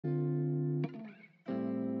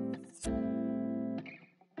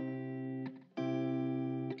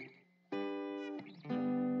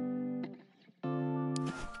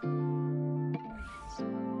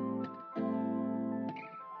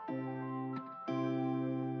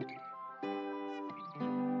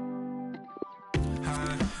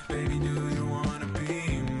Hi, baby, do you wanna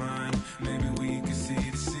be mine? Maybe we could see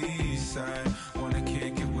the seaside. Wanna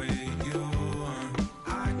kick it with you.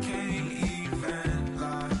 I can't even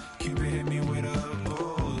lie. Cupid hit me with a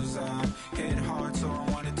bullseye. Hit hard, so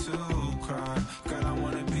I wanted to cry. Girl, I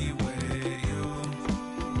wanna be with you.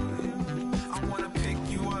 I wanna pick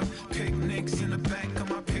you up. Picnics in the back of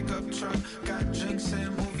my pickup truck. Got drinks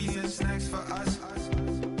and movies and snacks for us.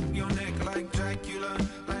 Your neck like Dracula,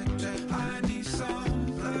 like Jack. I need some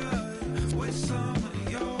blood with some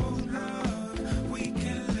of your love. We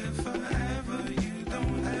can live forever. You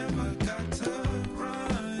don't ever got to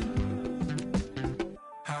run.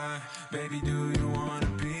 Hi, baby, do you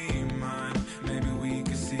wanna be mine? Maybe we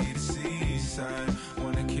could see the seaside.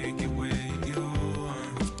 Wanna kick it with you.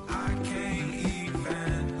 I can't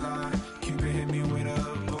even lie. Cupid hit me with a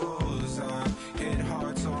bullseye. Hit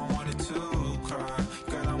hard, so I wanted to cry.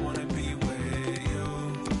 Girl, I wanna be with you.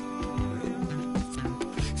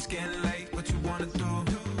 It's getting late, what you wanna do?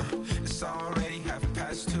 It's already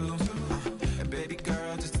 2:30. And baby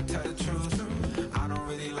girl, just to tell the truth, I don't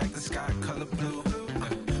really like the sky color blue.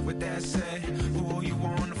 With that said, who you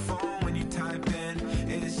on the phone when you type in?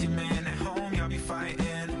 Is your man at home? Y'all be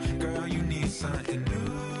fighting. Girl, you need something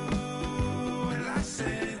new. And I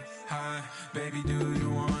said, hi, baby, do you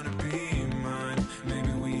wanna be mine?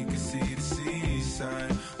 Maybe we could see the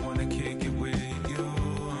seaside. Wanna kick it with you.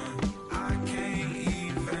 I can't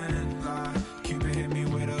even lie. Cupid hit me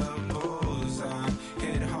with a bullseye.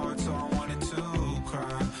 Hit hard, so I wanted to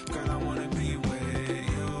cry. Girl, I wanna be with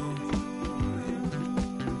you.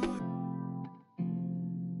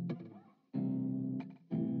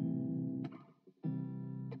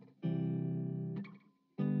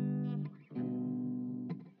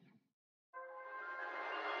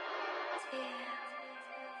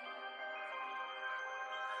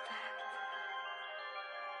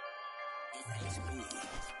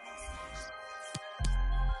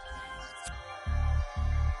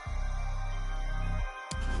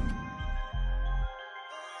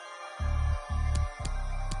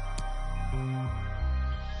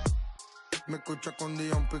 Me escucha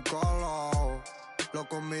escondido un picolo.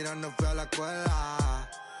 Locos miran, no fui a la escuela.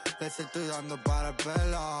 Les estoy dando para el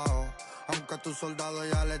pelo. Aunque a tu soldado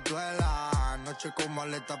ya les duela. Noche con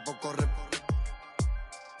maleta, poco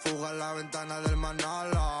fuga en la ventana del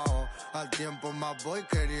Manolo. Al tiempo más voy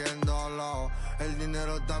queriéndolo. El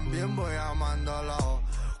dinero también voy amándolo.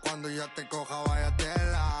 Cuando ya te coja vaya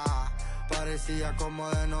tela. Parecía como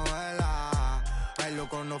de novela. Ay,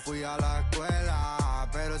 loco, no fui a la escuela,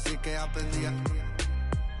 pero sí que aprendí.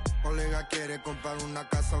 Colega quiere comprar una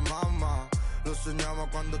casa, mamá. Lo soñaba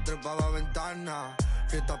cuando trepaba ventana.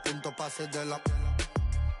 Fiesta a punto pase de la...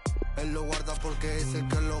 Él lo guarda porque es el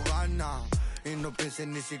que lo gana. Y no pienses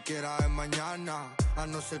ni siquiera en mañana. A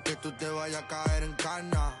no ser que tú te vayas a caer en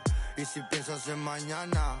cana. Y si piensas en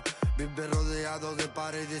mañana, vive rodeado de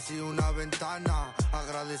paredes y una ventana.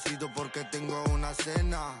 Agradecido porque tengo una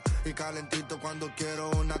cena. Y calentito cuando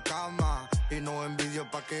quiero una cama. Y no envidio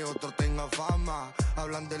pa' que otro tenga fama.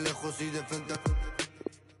 Hablan de lejos y de frente.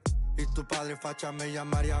 Y tu padre facha me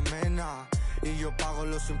llamaría Mena. Y yo pago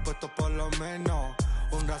los impuestos por lo menos.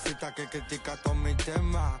 Un racista que critica todos mis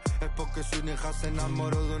temas. Es porque su hija se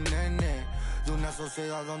enamoró de un nene. De una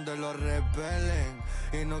sociedad donde lo repelen.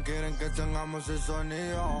 Y no quieren que tengamos el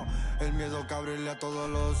sonido. El miedo que abrirle a todos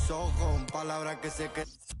los ojos. Palabras que se que...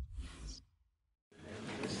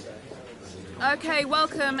 Okay,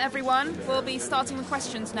 welcome everyone. We'll be starting with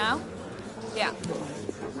questions now. Yeah.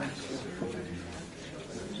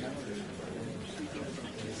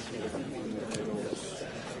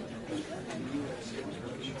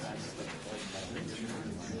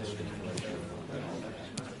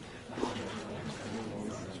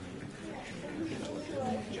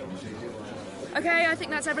 Okay, I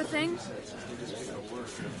think that's everything.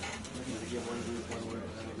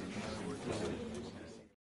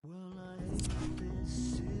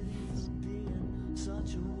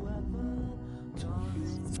 Such a weapon, time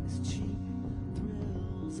is cheap,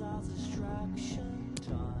 thrills are distraction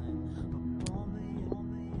time. But pour me,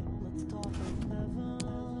 let's talk of heaven.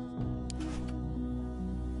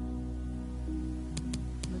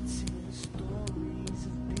 Let's hear the stories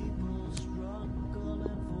of people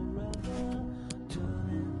struggling forever,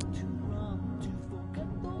 turning to rum to forget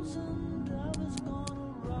those endeavors gone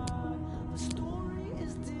awry. The story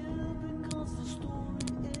is dear because the story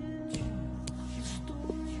is.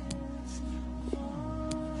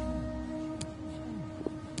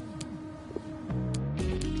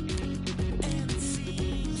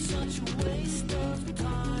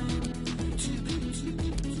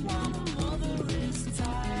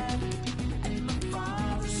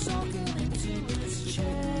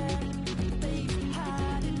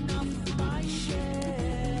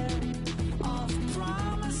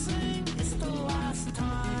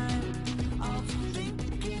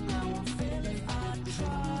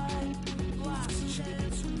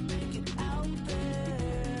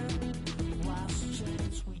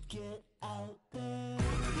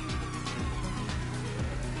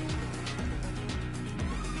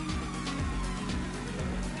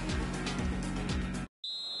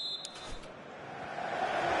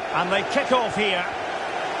 And they kick off here.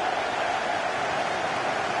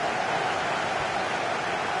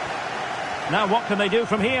 Now what can they do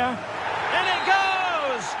from here? In it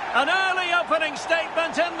goes! An early opening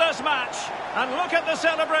statement in this match. And look at the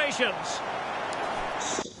celebrations.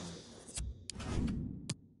 City.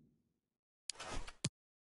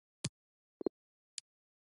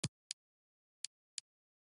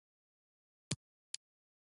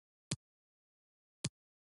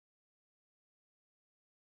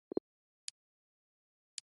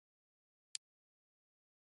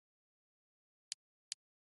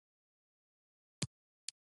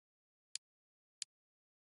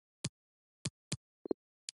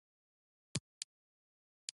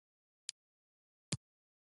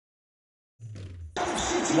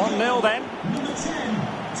 1-0 then. Number 10,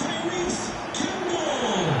 Tyrese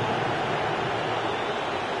Campbell.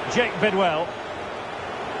 Jake Bidwell.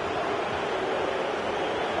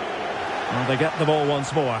 And they get the ball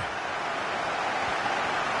once more.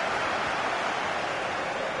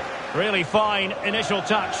 Really fine initial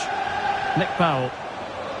touch. Nick Powell.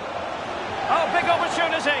 Oh, big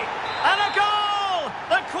opportunity. And a goal!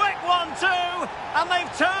 The quick 1-2. And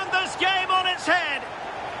they've turned this game on its head.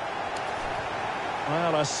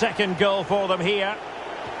 Well, a second goal for them here.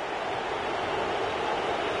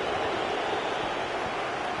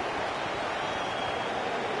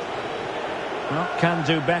 Well, can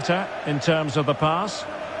do better in terms of the pass.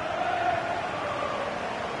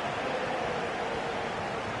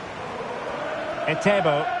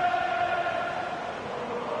 Etebo.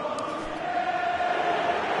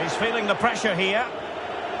 He's feeling the pressure here.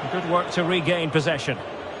 Good work to regain possession.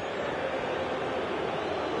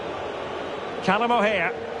 Callum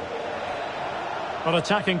O'Hare. But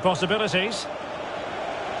attacking possibilities.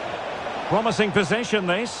 Promising possession,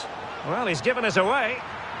 this. Well, he's given us away.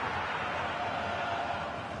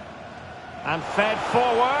 And fed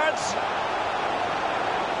forwards.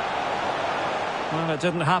 Well, it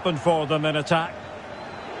didn't happen for them in attack.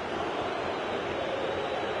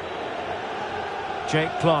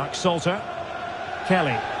 Jake Clark-Salter.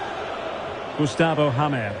 Kelly. Gustavo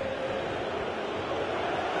Hamer.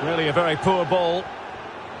 Really a very poor ball.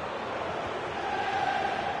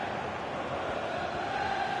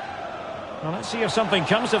 Well, let's see if something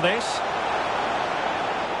comes of this.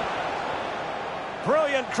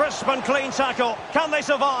 Brilliant, crisp and clean tackle. Can they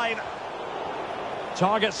survive?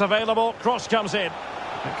 Targets available. Cross comes in.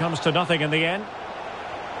 It comes to nothing in the end.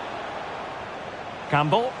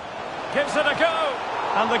 Campbell gives it a go.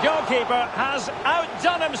 And the goalkeeper has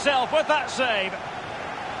outdone himself with that save.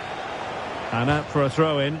 And out for a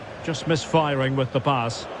throw-in. Just misfiring with the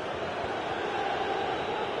pass.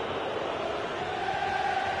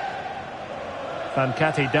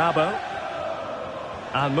 Fankati Dabo.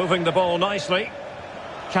 And moving the ball nicely.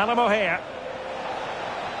 Callum O'Hare.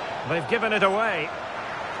 They've given it away.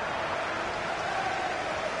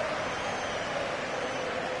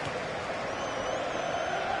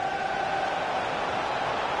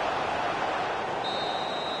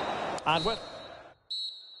 And with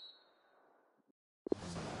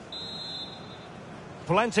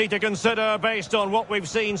plenty to consider based on what we've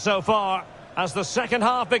seen so far as the second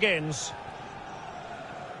half begins.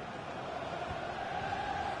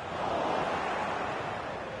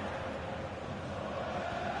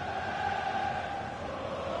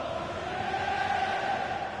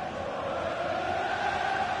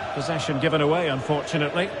 Possession given away,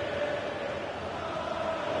 unfortunately.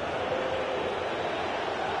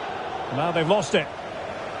 Now they've lost it.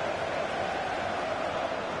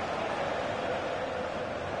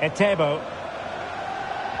 Etebo.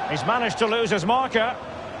 He's managed to lose his marker.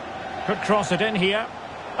 Could cross it in here.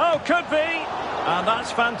 Oh, could be. And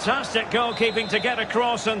that's fantastic goalkeeping to get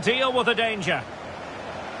across and deal with the danger.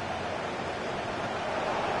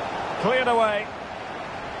 Cleared away.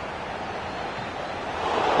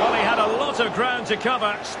 Well, he had a lot of ground to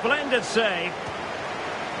cover. Splendid save.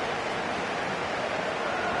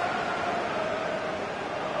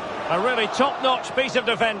 A really top-notch piece of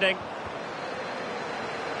defending.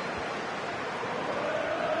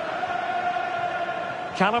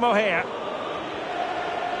 Callum O'Hare.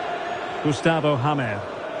 Gustavo Hamer.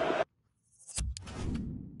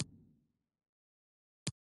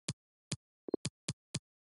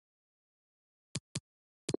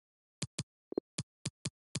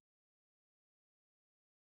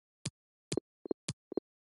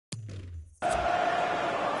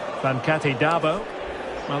 Fankati Dabo.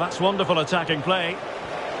 Well, that's wonderful attacking play.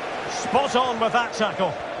 Spot on with that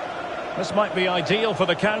tackle. This might be ideal for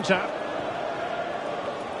the counter.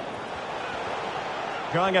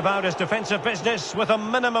 Going about his defensive business with a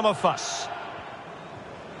minimum of fuss.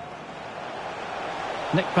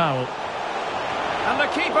 Nick Powell. And the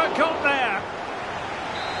keeper caught there.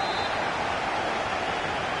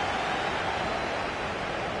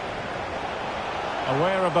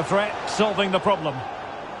 Aware of the threat, solving the problem.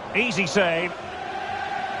 Easy save.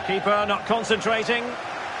 Keeper not concentrating.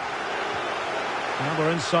 Now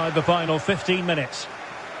we're inside the final 15 minutes.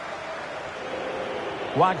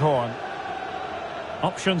 Waghorn.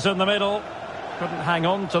 Options in the middle. Couldn't hang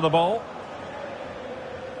on to the ball.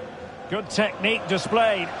 Good technique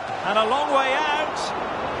displayed. And a long way out.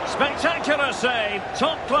 Spectacular save.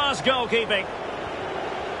 Top-class goalkeeping.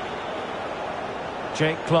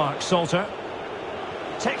 Jake Clark-Salter.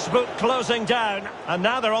 Textbook closing down. And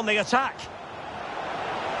now they're on the attack.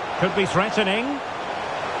 Could be threatening.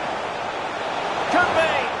 Could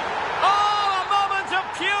be. Oh, a moment of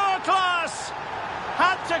pure class.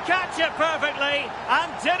 Had to catch it perfectly.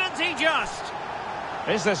 And didn't he just?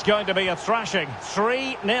 Is this going to be a thrashing?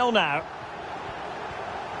 3-0 now.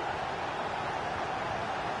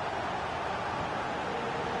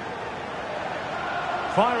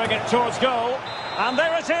 Firing it towards goal. And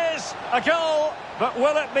there it is, a goal. But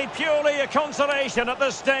will it be purely a consolation at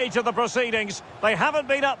this stage of the proceedings? They haven't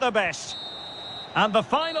been at their best. And the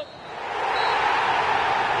final...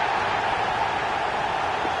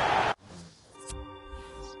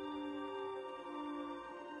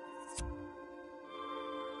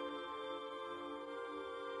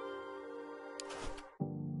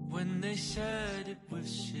 When they said it with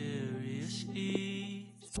serious ease,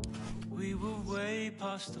 we were way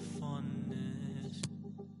past the funness.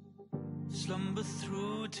 Slumber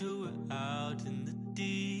through to it out in the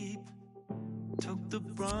deep. Took the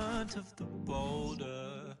brunt of the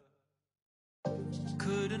boulder.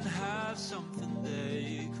 Couldn't have something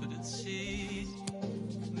they couldn't see.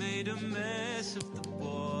 Made a mess of the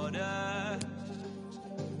border.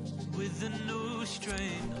 With a new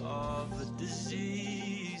strain of a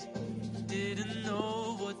disease. Didn't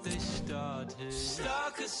know what they started.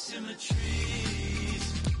 Stark asymmetries.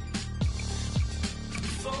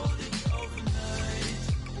 Folded overnight.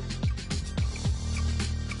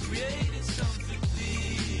 Created something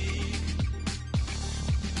big.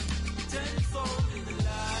 Tenfold in the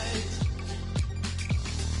light.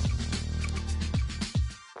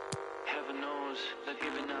 Heaven knows that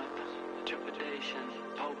giving up, trepidation,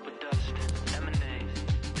 hope of dust, lemonade.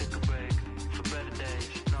 Took a break for better days.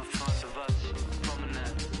 Not fond of us,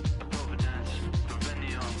 prominent, a providence.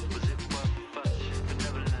 Perennial, was it worth the fuss?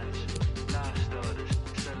 Benevolence, last orders,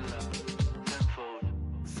 settle up, tenfold.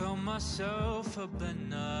 Found myself a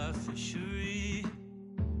beneficiary.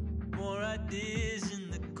 More ideas in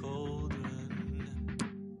the cauldron.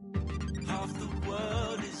 Half the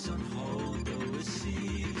world is on hold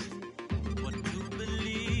overseas. What to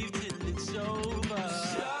believe till it's over.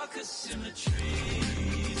 Stark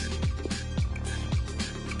asymmetries.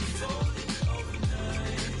 Folded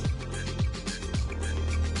overnight.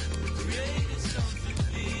 Created something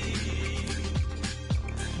big.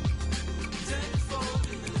 Tenfold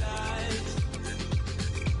in the light.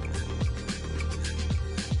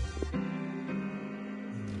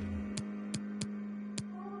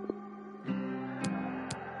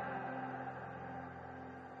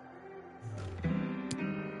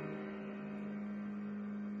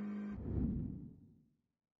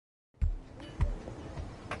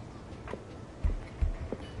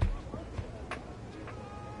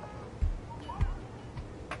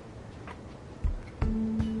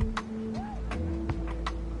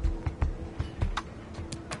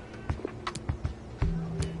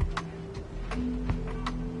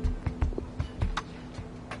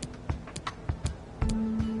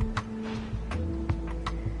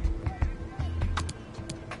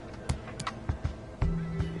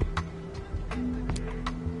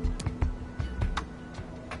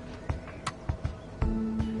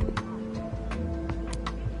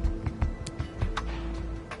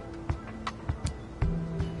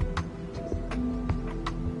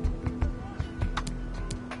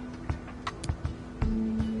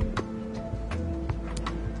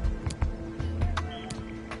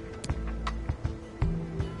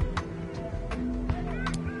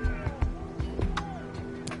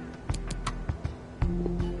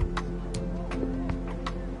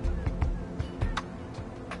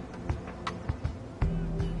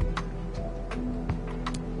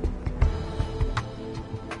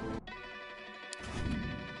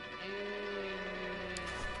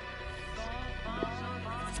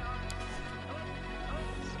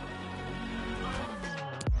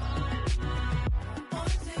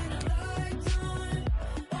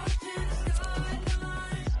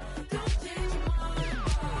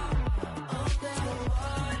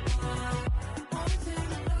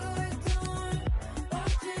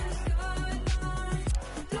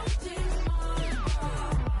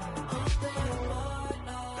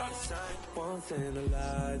 once in a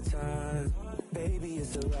lifetime. Baby,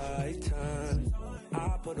 it's the right time.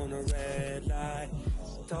 I put on a red light.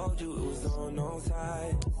 Told you it was on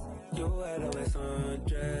side. You had always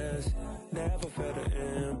undressed. Never felt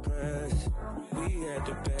to impress. We had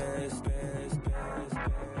the best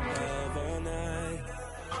love all night.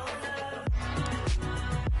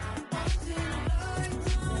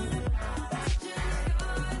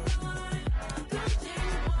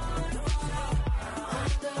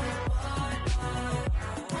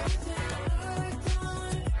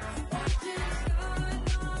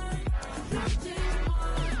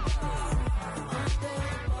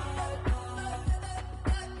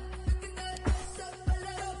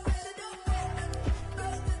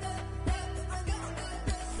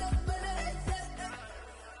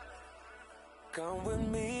 Come with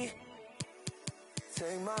me,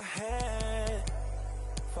 take my hand,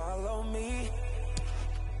 follow me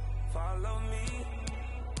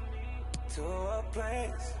to a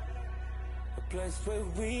place where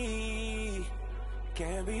we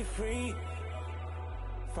can be free.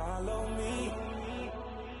 Follow me.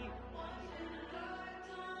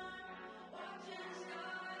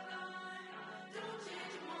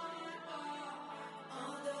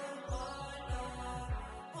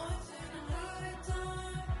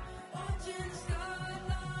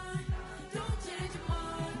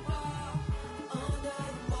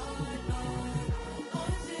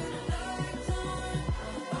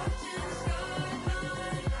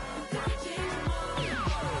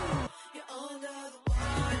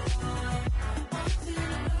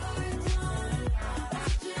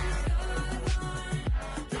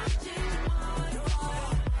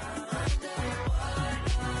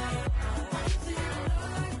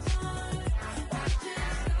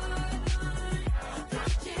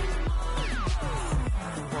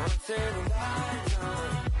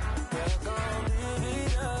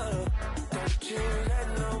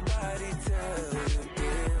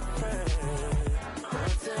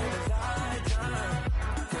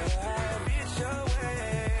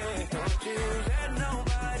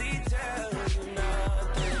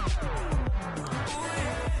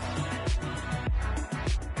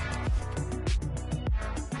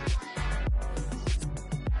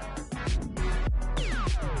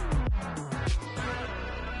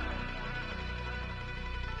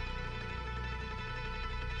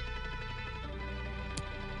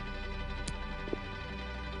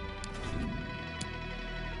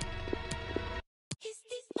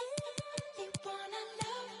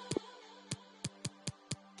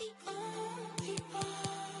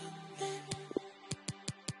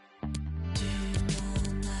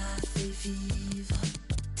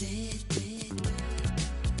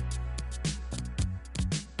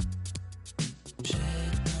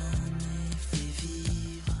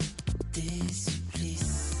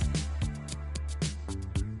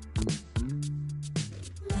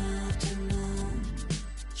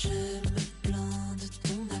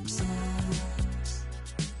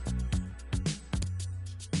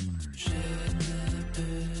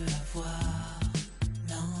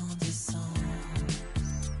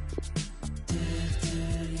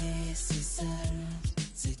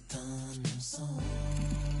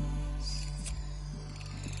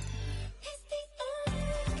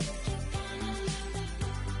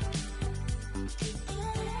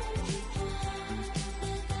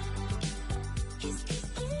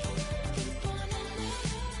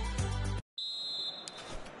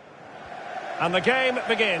 And the game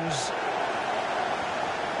begins.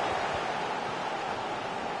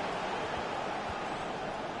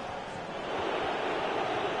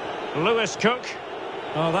 Lewis Cook.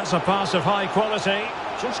 Oh, that's a pass of high quality.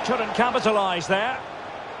 Just couldn't capitalise there.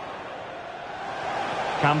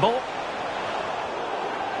 Campbell.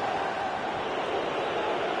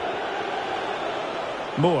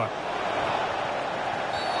 Moore.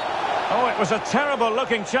 Oh, it was a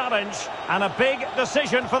terrible-looking challenge and a big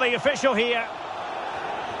decision for the official here.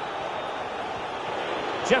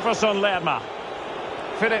 Jefferson Lerma.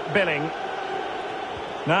 Philip Billing.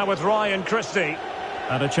 Now with Ryan Christie.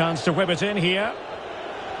 And a chance to whip it in here.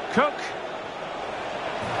 Cook.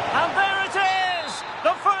 And there it is!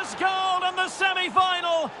 The first goal in the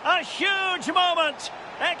semi-final. A huge moment.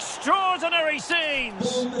 Extraordinary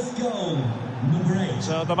scenes. Goal, number 8.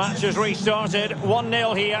 So the match has restarted.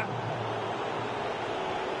 1-0 here.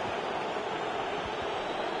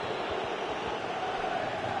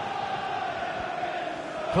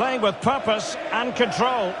 Playing with purpose and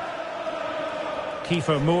control.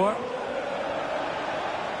 Kiefer Moore.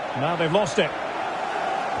 Now they've lost it.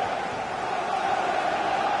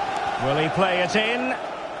 Will he play it in?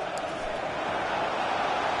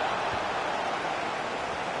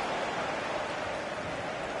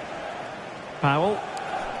 Powell.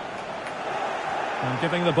 And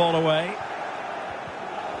giving the ball away.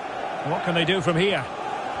 What can they do from here?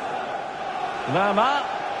 Lerma.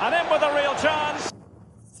 And in with a real chance.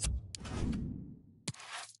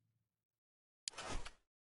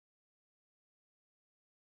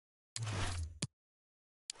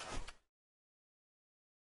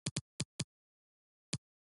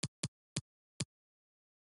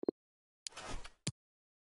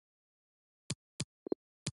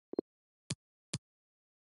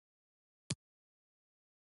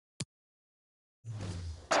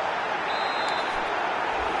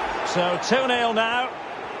 So 2-0 now.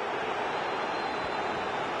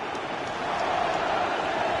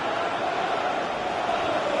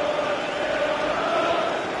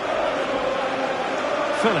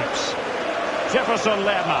 Phillips. Jefferson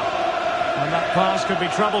Lerma. And that pass could be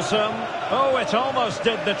troublesome. Oh, it almost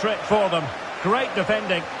did the trick for them. Great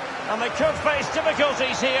defending. And they could face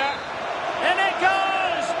difficulties here. In it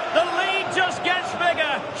goes! The lead just gets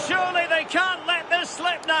bigger. Surely they can't let this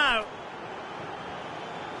slip now.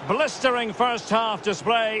 Blistering first half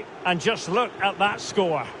display, and just look at that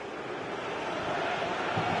score.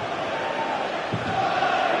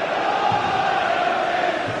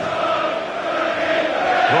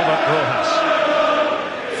 Robert Rojas.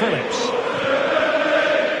 Phillips.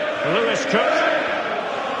 Lewis Cook.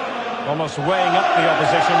 Almost weighing up the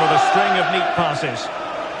opposition with a string of neat passes.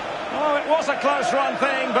 Oh, it was a close run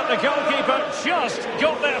thing, but the goalkeeper just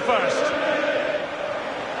got there first.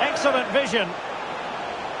 Excellent vision.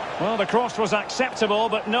 Well, the cross was acceptable,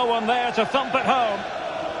 but no one there to thump it home.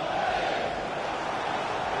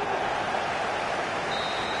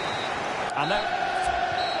 And then...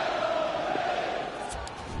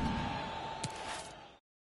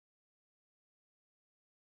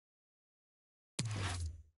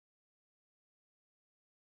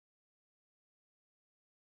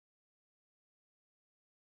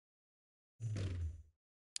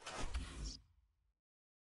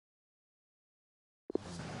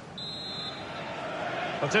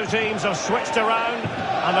 The two teams have switched around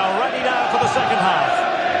and are ready now for the second half.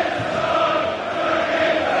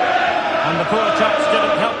 And the poor touch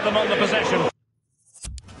didn't help them on the possession.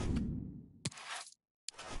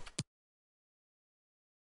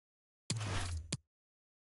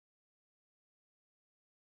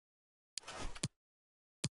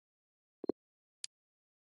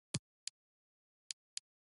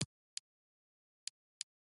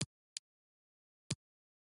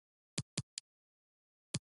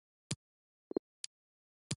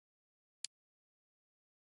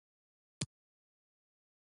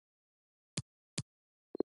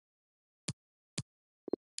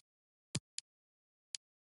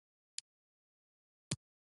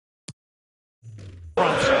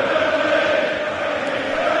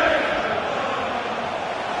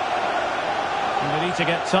 And they need to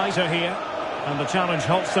get tighter here, and the challenge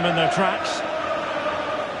halts them in their tracks.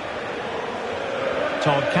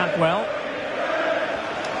 Todd Cantwell.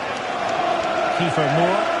 Kiefer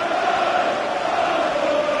Moore.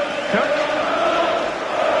 Cook.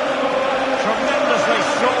 Tremendously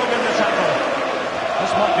strong in the tackle.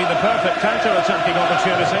 This might be the perfect counter-attacking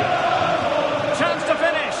opportunity. Chance to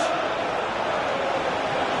finish.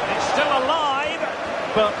 It's still alive,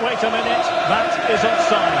 but wait a minute, that is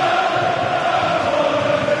offside.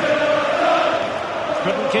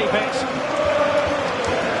 Couldn't keep it.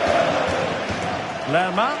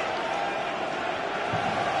 Lerma.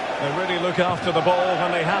 They really look after the ball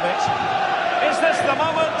when they have it. Is this the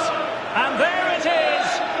moment? And there it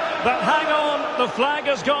is. But hang on, the flag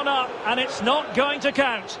has gone up and it's not going to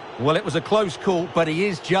count. Well, it was a close call, but he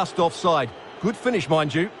is just offside. Good finish,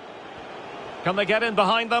 mind you. Can they get in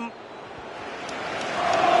behind them?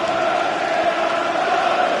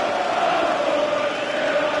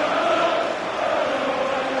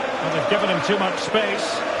 Well, they've given him too much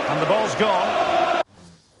space and the ball's gone.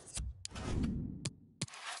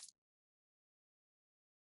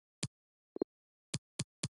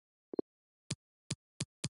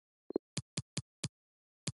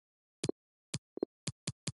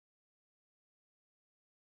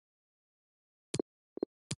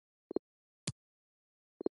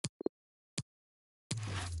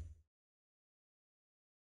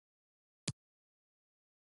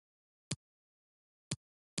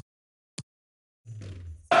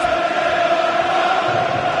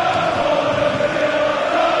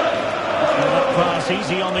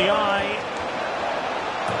 Easy on the eye.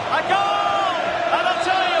 A goal! And I'll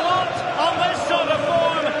tell you what, on this sort of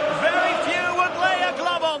form, very few would lay a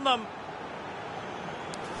glove on them.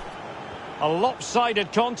 A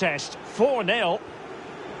lopsided contest, 4-0.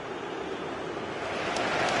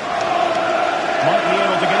 Might be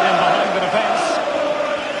able to get in behind the defence.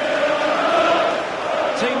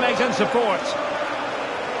 teammates in support.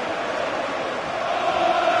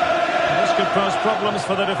 This could pose problems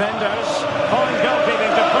for the defenders. Fine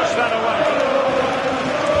goalkeeping to push that away.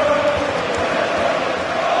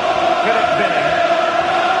 Good at bidding.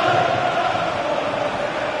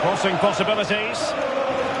 Crossing possibilities.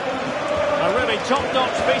 A really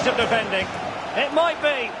top-notch piece of defending. It might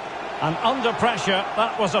be. And under pressure,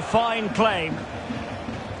 that was a fine claim.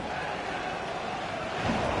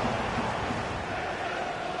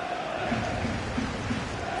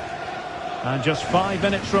 And just 5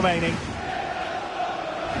 minutes remaining.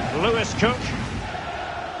 Lewis Cook.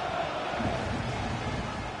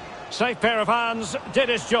 Safe pair of hands, did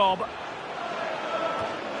his job.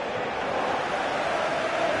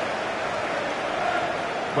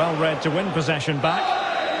 Well read to win possession back.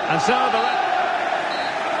 And so the...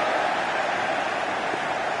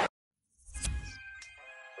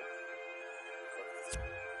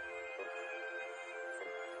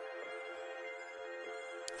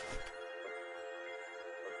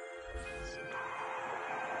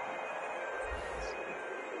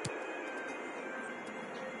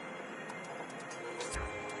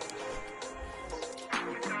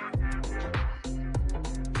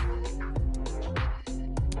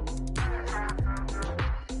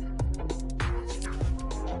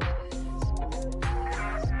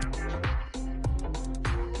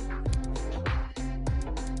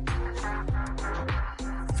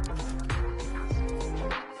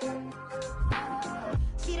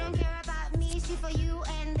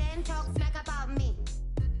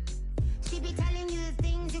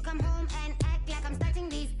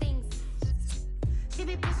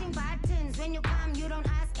 When you come, you don't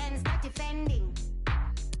ask and start defending.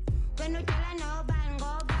 When you tell her no ban,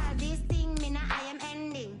 go bad, this thing, me now I am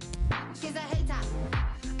ending. She's a hater,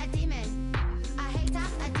 a demon. A hater,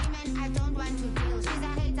 a demon, I don't want to deal. She's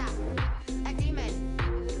a hater, a demon.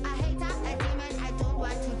 A hater, a demon, I don't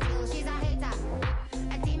want to deal. She's a hater,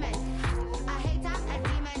 a demon. A hater, a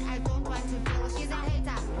demon, I don't want to deal. She's a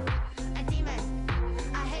hater, a demon.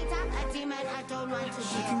 A hater, a demon, I don't want to deal.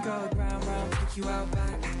 She can go round, round, take you out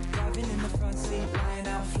back. Driving in the front seat, lying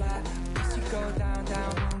out flat. Once you go down,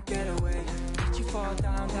 down, won't get away. Let you fall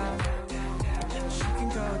down, down, down, down, down. She can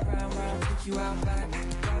go round, round, take you out back.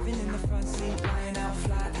 Driving in the front seat, lying out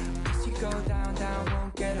flat. Once you go down, down,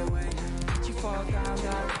 won't get away. Let you fall down,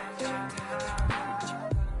 down, down,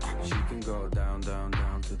 down. She can go down, down,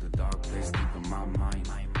 down to the dark place deep in my mind.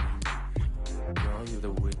 Girl, you're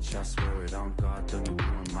the witch, I swear it on God, don't you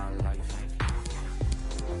ruin my life.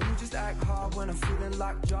 You just act hard when I'm feeling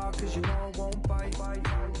lockjaw, cause you know I won't bite.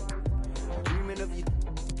 Dreaming of you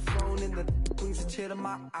thrown in the brings a tear to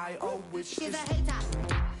my eye. Oh, which she's a hater,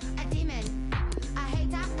 a demon. A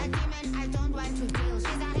hater, a demon, I don't want to deal. She's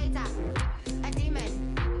a hater, a demon.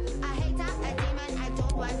 A hater, a demon, I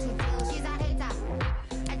don't want to deal. She's a hater,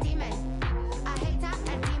 a demon. A hater,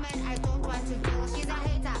 a demon, I don't want to deal. She's a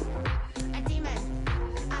hater, a demon.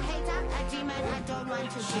 A hater, a demon, I don't want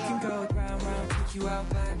to deal. She can go round, round, take you out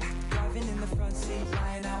back. Driving in the front seat,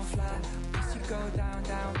 lying out flat. Once you go down,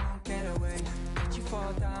 down, won't get away. Let you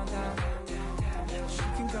fall down, down, down, down, down. She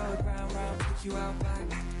can go round, round, take you out back.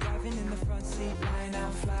 Driving in the front seat, lying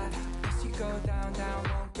out flat. Once you go down, down,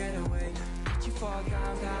 won't get away. Let you fall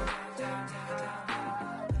down, down, down, down,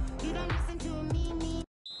 down. You don't listen to me.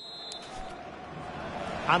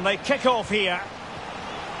 And they kick off here.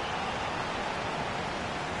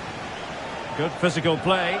 Good physical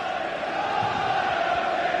play.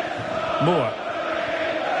 Moore.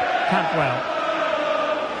 Cantwell.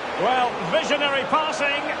 Well, visionary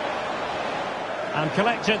passing. And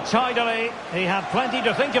collected tidily. He had plenty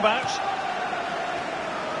to think about.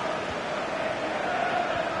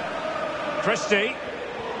 Christie.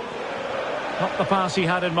 Not the pass he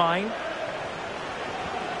had in mind.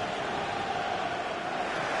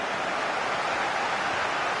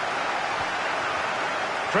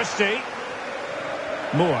 Christie.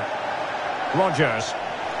 Moore. Rogers.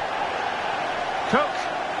 Cook.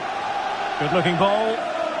 Good looking ball.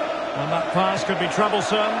 And that pass could be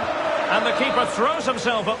troublesome. And the keeper throws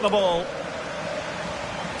himself at the ball.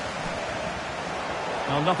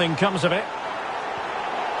 Well, nothing comes of it.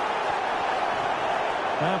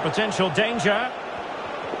 Potential danger.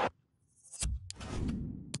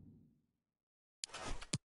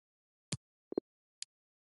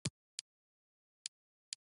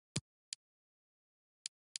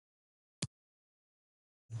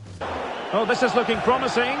 Oh, this is looking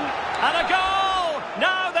promising. And a goal!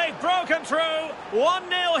 Now they've broken through.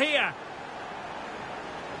 1-0 here.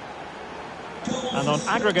 And on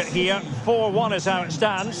aggregate here, 4-1 is how it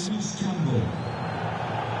stands.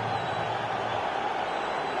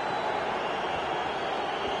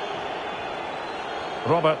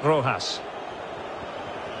 Robert Rojas.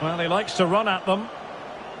 Well, he likes to run at them.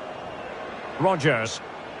 Rogers.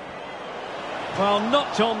 Well,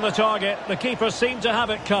 knocked on the target. The keeper seemed to have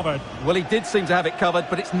it covered. Well, he did seem to have it covered,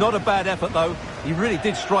 but it's not a bad effort, though. He really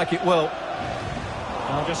did strike it well.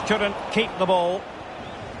 Well, just couldn't keep the ball.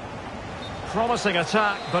 Promising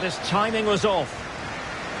attack, but his timing was off.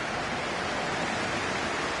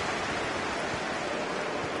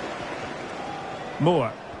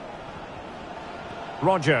 Moore.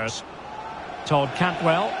 Rogers. Todd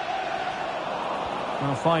Cantwell.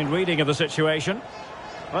 Well, fine reading of the situation.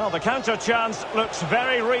 Well, the counter chance looks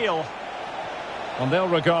very real. And they'll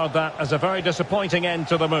regard that as a very disappointing end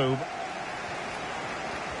to the move.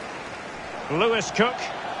 Lewis Cook.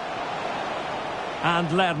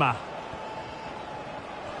 And Lerma.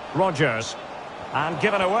 Rogers. And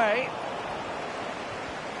given away.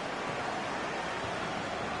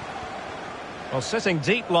 Well, sitting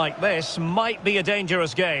deep like this might be a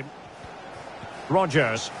dangerous game.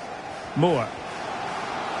 Rogers. Moore.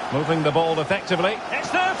 Moving the ball effectively. It's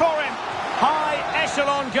there for him. High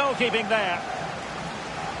echelon goalkeeping there.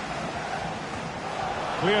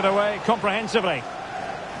 Cleared away comprehensively.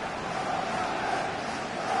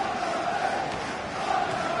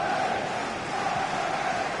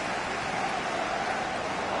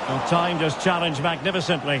 Well, timed his challenge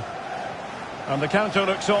magnificently. And the counter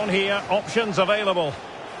looks on here. Options available.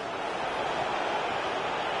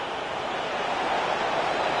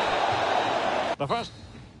 The first.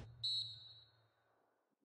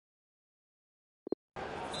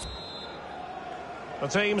 The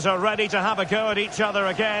teams are ready to have a go at each other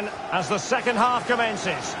again as the second half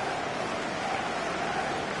commences.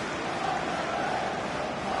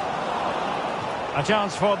 A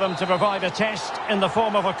chance for them to provide a test in the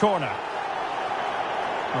form of a corner.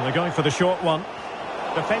 Well, they're going for the short one.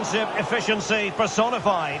 Defensive efficiency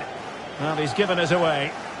personified. Well, he's given us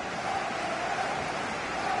away.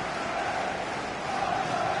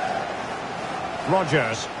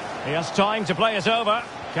 Rogers. He has time to play it over.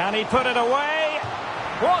 Can he put it away?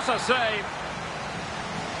 What a save!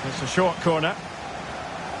 It's a short corner.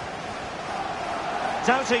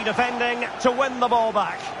 Doughty defending to win the ball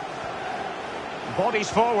back.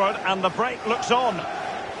 Bodies forward and the break looks on.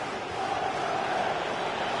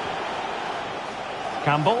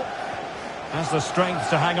 Campbell has the strength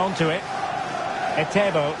to hang on to it.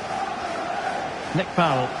 Etebo. Nick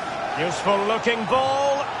Powell. Useful looking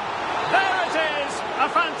ball. There it is! A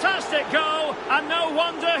fantastic goal, and no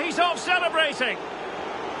wonder he's off celebrating.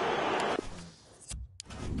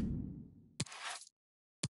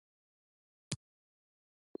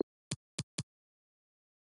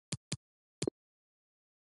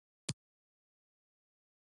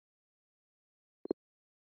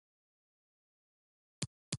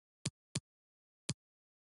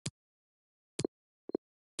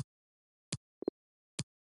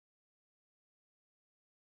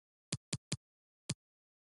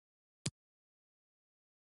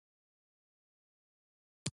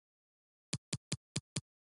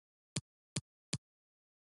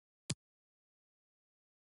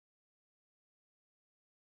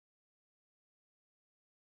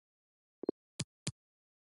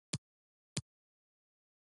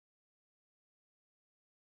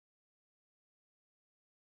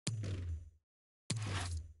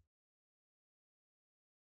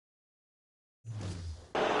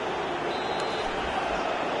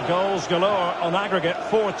 Goals galore on aggregate.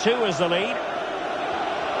 4-2 is the lead.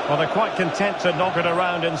 Well, they're quite content to knock it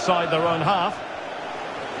around inside their own half.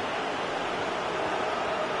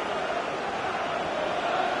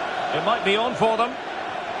 It might be on for them.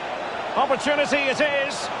 Opportunity it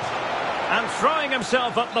is. And throwing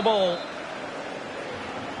himself at the ball.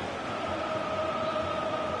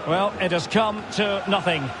 Well, it has come to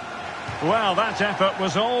nothing. Well, that effort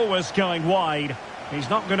was always going wide. He's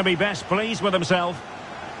not going to be best pleased with himself.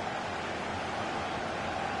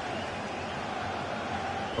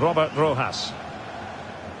 Robert Rojas.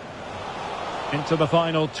 Into the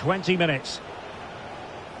final 20 minutes.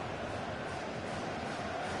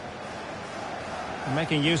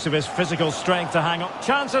 Making use of his physical strength to hang on.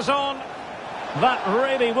 Chances on. That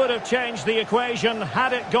really would have changed the equation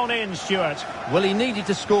had it gone in, Stuart. Well, he needed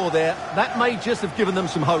to score there. That may just have given them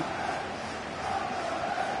some hope.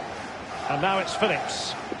 And now it's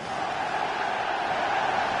Phillips.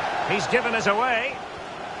 He's given us away.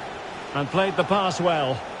 And played the pass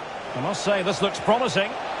well. I must say, this looks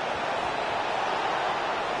promising.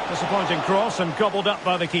 Disappointing cross and gobbled up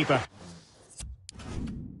by the keeper.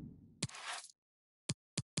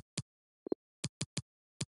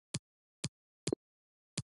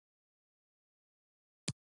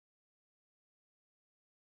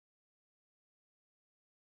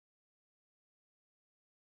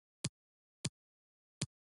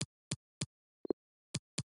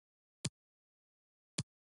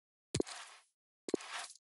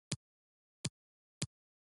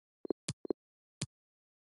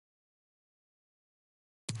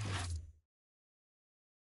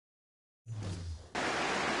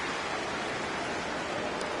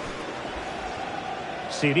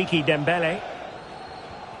 Siriki Dembele.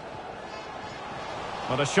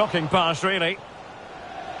 What a shocking pass, really.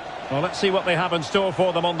 Well, let's see what they have in store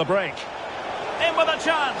for them on the break. In with a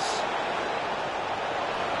chance.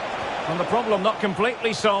 And the problem not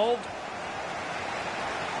completely solved.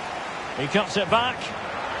 He cuts it back.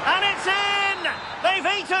 And it's in! They've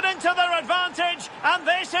eaten into their advantage, and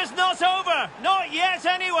this is not over. Not yet,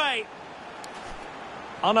 anyway.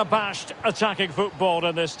 Unabashed attacking football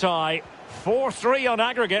in this tie. 4-3 on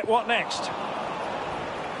aggregate. What next?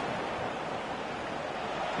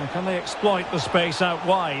 And can they exploit the space out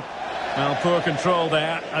wide? Well, poor control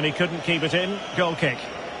there, and he couldn't keep it in. Goal kick.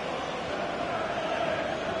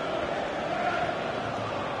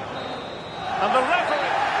 And the referee...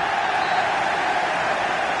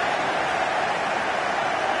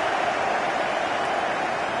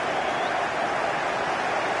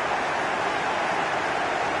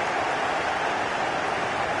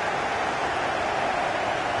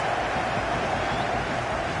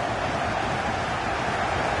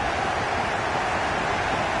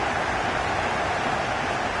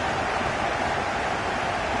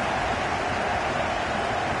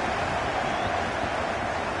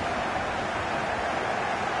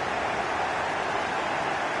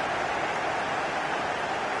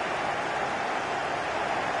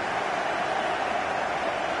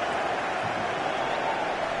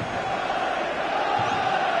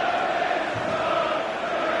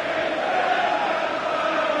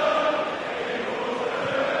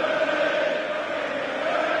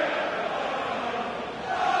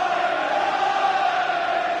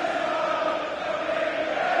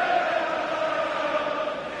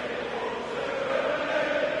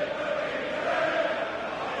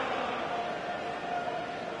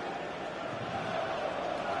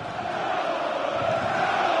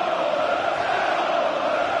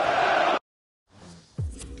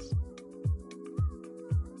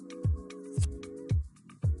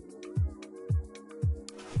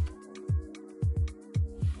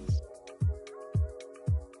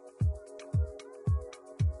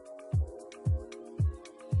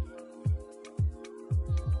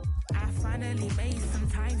 Finally made some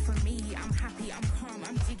time for me. I'm happy, I'm calm,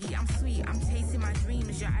 I'm jiggy, I'm sweet. I'm chasing my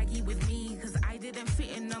dreams. You're aggy with me, cause I didn't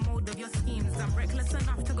fit in the mold of your schemes. I'm reckless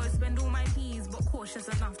enough to go spend all my peas, but cautious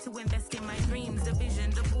enough to invest in my dreams. The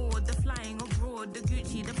vision, the board, the flying abroad, the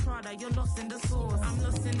Gucci, the Prada, you're lost in the source. I'm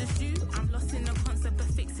lost in the stew, I'm lost in the concept of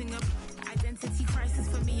fixing a identity crisis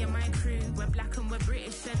for me and my crew. We're black and we're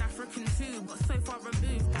British and African too, but so far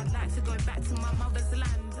removed. I'd like to go back to my mother's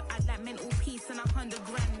land. I'd like mental peace and 100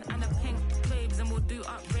 grand and a pink babes, and we'll do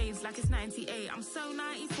up raves like it's 98. I'm so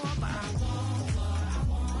 94, but I want what I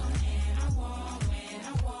want, and I want when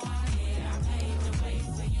I want it. I paved the way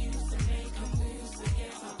for you to make a move, so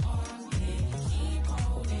get up on it. Keep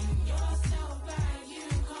holding yourself back, you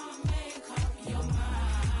can't make up your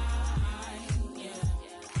mind. Yeah.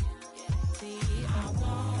 See, I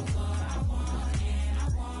want what I want, and I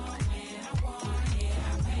want when I want it.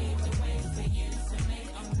 I paved the way for you to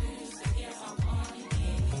make a move, so get up on it.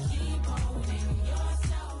 Keep holding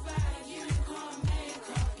yourself back, you can't make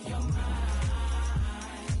up your mind.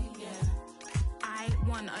 Yeah. I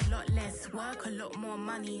want a lot less work, a lot more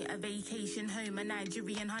money, a vacation home, a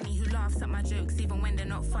Nigerian honey who laughs at my jokes even when they're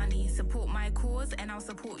not funny. Support my cause and I'll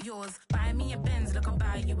support yours. Buy me a Benz, look, I'll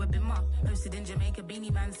buy you a Bimmer. Posted in Jamaica,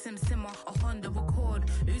 Beanie Man, Simmer, a Honda Accord.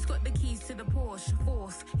 Who's got the keys to the Porsche?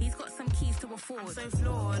 Force. He's got some keys to afford. I'm so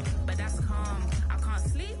flawed, but that's calm. I can't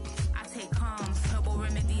sleep, I take calms. Herbal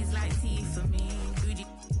remedies like tea for me. Bougie,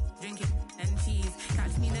 drinking and cheese.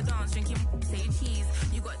 Catch me in the dance, drinking, say cheese.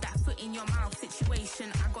 You got that foot in your mouth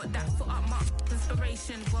situation. I got that foot up my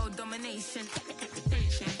inspiration. World domination.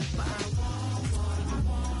 But I want what I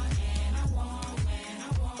want, and I want when I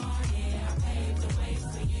want it. I paved the way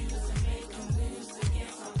for you to make a move, so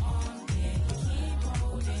get up on it. Keep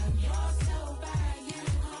holding yourself back, you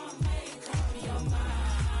can't make up your mind.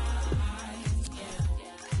 Yeah.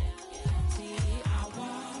 See, I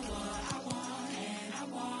want what I want, and I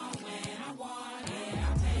want when I want it.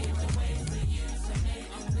 I paved the way for you to make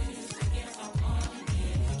a move, so get up on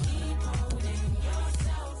it. Keep holding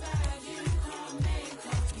yourself back, you can't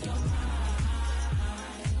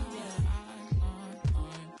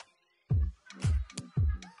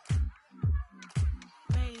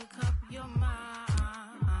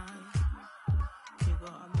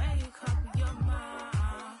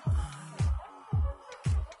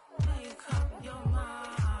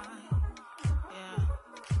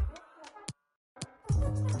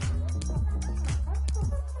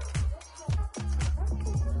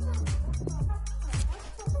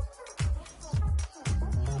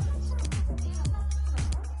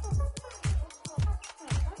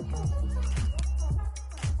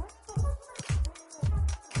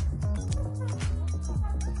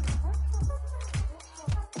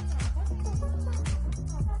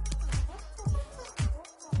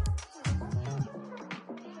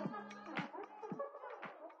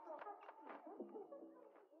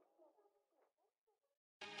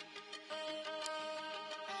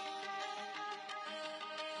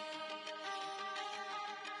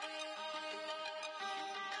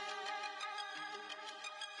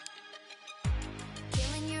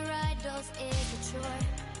idols is a chore,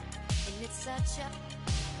 and it's such a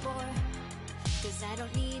bore, 'cause I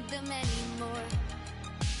don't need them anymore.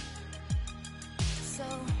 So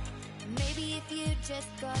maybe if you just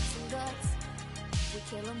got some guts, we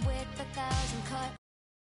kill them with 1,000 cuts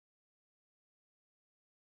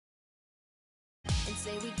and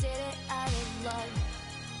say we did it out of love.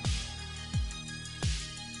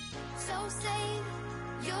 So save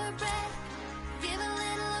your breath, give a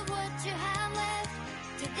little of what you have left.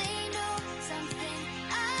 Do they know something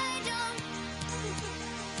I don't?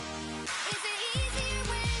 Is it easier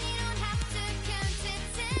when you don't have to count to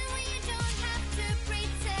 10, when you don't have to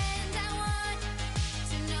pretend? I want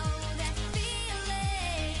to know that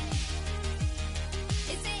feeling.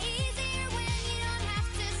 Is it easier when you don't have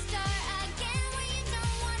to start again, when you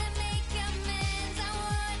don't want to make amends? I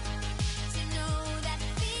want to know that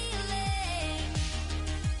feeling.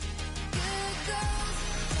 Good girls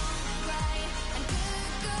don't cry, and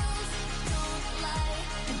good girls don't lie,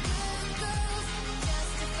 and good girls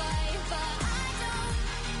justify, but I don't.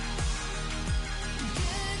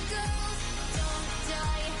 Good girls don't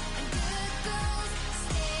die, and good girls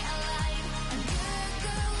stay alive, and good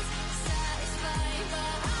girls satisfy,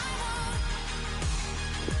 but I won't.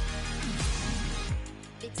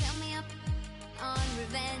 They tell me up on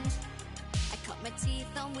revenge, I cut my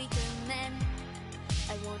teeth on weaker men.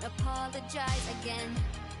 I won't apologize again.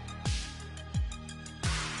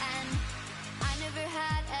 And I never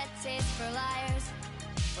had a taste for liars,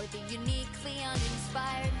 or the uniquely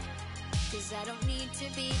uninspired, 'cause I don't need to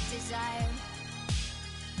be desired.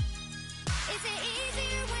 Is it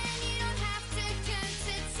easier when you don't have to count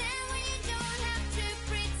to 10, when you don't have to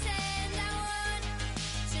pretend? I want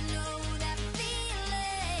to know that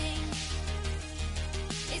feeling.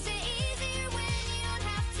 Is it easier when you don't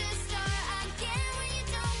have to start again, when you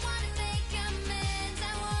don't want to make amends?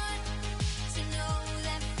 I want to know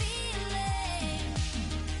that feeling.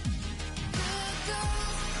 Good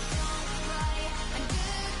girls don't cry, and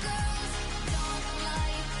good girls don't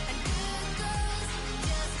lie, and good girls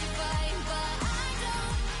justify, but I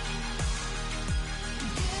don't.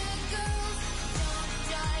 Good girls don't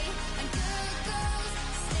die, and good girls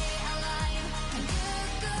stay alive, and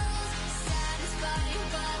good girls satisfy,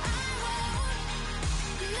 but I won't.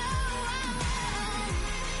 No, I won't.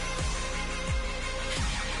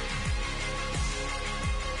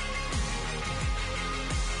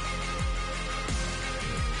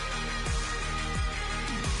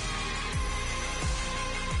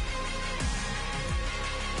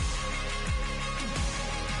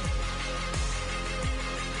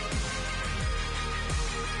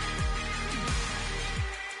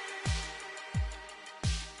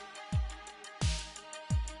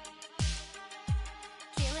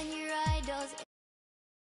 Killing your idols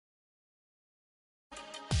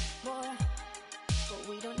more, but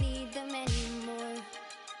we don't need them anymore.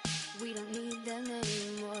 We don't need them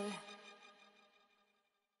anymore.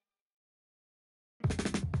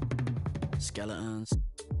 Skeletons.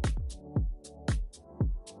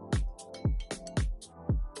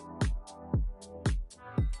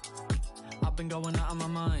 I've been going out of my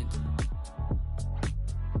mind,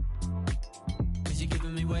 'cause you're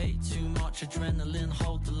giving me way too much adrenaline,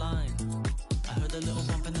 hold the line. I heard a little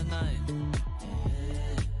bump in the night,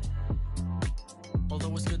 yeah.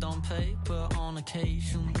 Although it's good on paper, on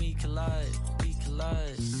occasion we collide, we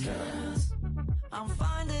collide. I'm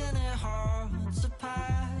finding it hard to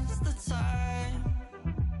pass the time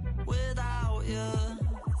without you.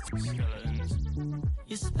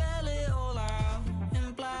 You spell it all out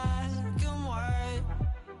in black and white.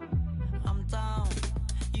 I'm down,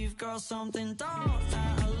 you've got something dark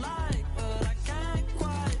that I like.